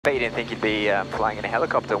Bet you didn't think you'd be flying in a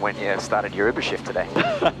helicopter when you started your Uber shift today.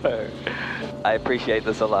 I appreciate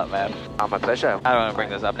this a lot, man. Oh, my pleasure. I don't want to bring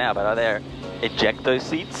this up now, but are there ejecto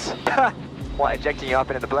seats? What, ejecting you up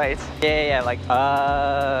into the blades? Yeah, like,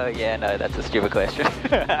 yeah, no, that's a stupid question.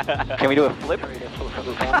 Can we do a flip?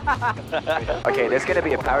 Okay, there's going to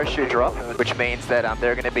be a parachute drop, which means that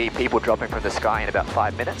there are going to be people dropping from the sky in about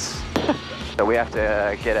 5 minutes. So we have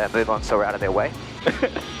to get a move on so we're out of their way.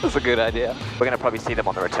 That's a good idea. We're going to probably see them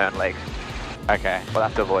on the return leg. Okay. We'll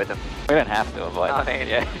have to avoid them. We don't have to avoid them.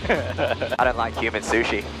 Yeah. I don't like human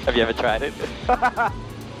sushi. Have you ever tried it?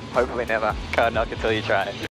 Hopefully never. Can't knock until you try it.